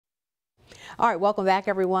All right, welcome back,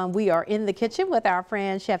 everyone. We are in the kitchen with our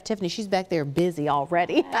friend Chef Tiffany. She's back there busy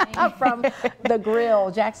already from the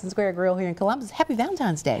grill, Jackson Square Grill here in Columbus. Happy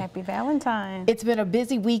Valentine's Day. Happy Valentine's. It's been a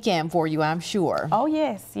busy weekend for you, I'm sure. Oh,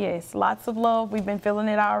 yes, yes. Lots of love. We've been feeling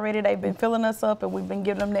it already. They've been filling us up, and we've been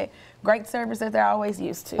giving them that great service that they're always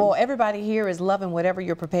used to. Well, everybody here is loving whatever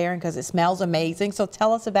you're preparing because it smells amazing. So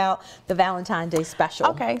tell us about the Valentine's Day special.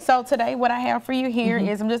 Okay, so today what I have for you here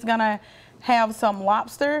is I'm just going to have some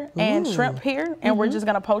lobster and shrimp here, and we're just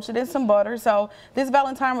gonna poach it in some butter. So this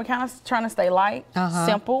Valentine, we're kind of trying to stay light,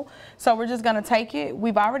 simple. So we're just gonna take it.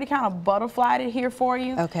 We've already kind of butterflied it here for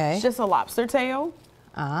you. Okay. It's just a lobster tail.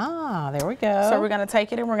 Ah, there we go. So we're gonna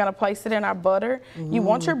take it and we're gonna place it in our butter. You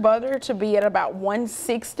want your butter to be at about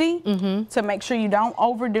 160 to make sure you don't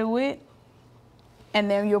overdo it. And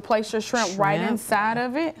then you'll place your shrimp right inside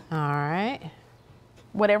of it. All right.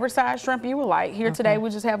 Whatever size shrimp you would like. Here today we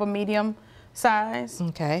just have a medium size.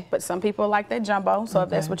 Okay. But some people like that jumbo, so if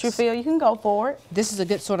that's what you feel, you can go for it. This is a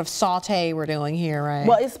good sort of saute we're doing here, right?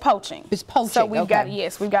 Well, it's poaching. It's poaching. So we've got,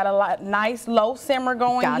 yes, we've got a nice low simmer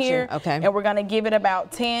going here. Okay. And we're gonna give it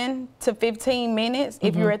about 10 to 15 minutes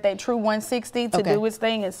if you're at that true 160 to do its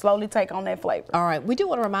thing and slowly take on that flavor. All right, we do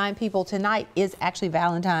want to remind people tonight is actually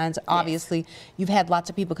Valentine's. Obviously, you've had lots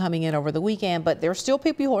of people coming in over the weekend, but there are still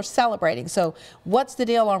people who are celebrating. So what's the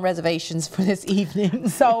deal on reservations for this evening?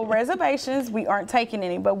 So reservations, we aren't taking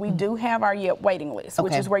any, but we do have our waiting list,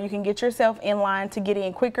 which is where you can get yourself in line to get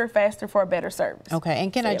in quicker, faster for a better service. Okay,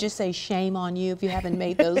 and can I just say shame on you if you haven't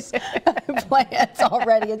made those plans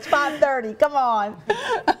already. It's 5:30, come on.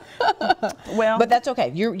 Well, but that's okay.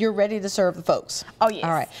 You're ready to serve the folks. Oh, yes.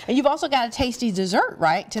 All right, and you've also got a tasty dessert,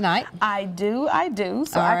 right, tonight? I do.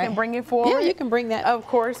 So I can bring it forward. Yeah, you can bring that. Of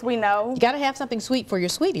course, we know. You got to have something sweet for your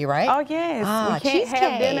sweetie, right? Oh, yes. We can't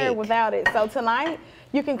have dinner without it. So tonight,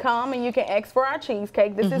 you can come and you can ask for our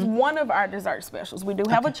cheesecake. This is one of our dessert specials. We do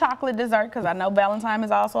have a chocolate dessert because I know Valentine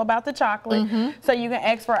is also about the chocolate. So you can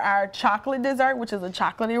ask for our chocolate dessert, which is a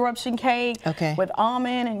chocolate eruption cake with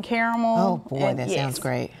almond and caramel. Oh boy, that sounds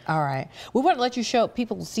great. All right. We want to let you show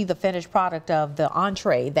people see the finished product of the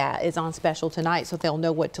entree that is on special tonight so they'll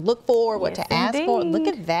know what to look for, what to ask for. Look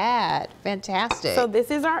at that. Fantastic. So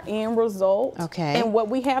this is our end result. Okay. And what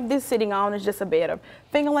we have this sitting on is just a bed of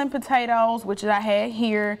fingerling potatoes, which I had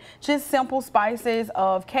here, just simple spices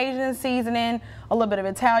of Cajun seasoning, a little bit of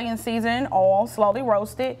Italian seasoning, all slowly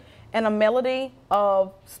roasted, and a melody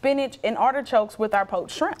of spinach and artichokes with our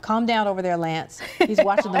poached shrimp. Calm down over there, Lance. He's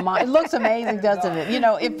watching the It looks amazing, doesn't it? You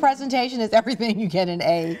know, if presentation is everything, you get an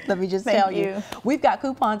A. Let me just tell you. We've got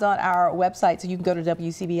coupons on our website, so you can go to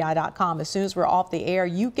WCBI.com. As soon as we're off the air,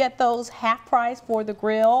 you get those half price for the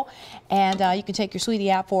grill, and you can take your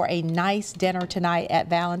sweetie out for a nice dinner tonight at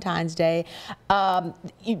Valentine's Day.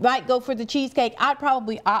 You might go for the cheesecake. I'd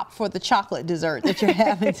probably opt for the chocolate dessert that you're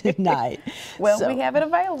having tonight. Well, we have it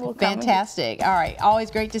available. Fantastic. All right.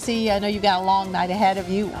 Always great to see you. I know you've got a long night ahead of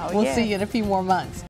you. We'll see you in a few more months.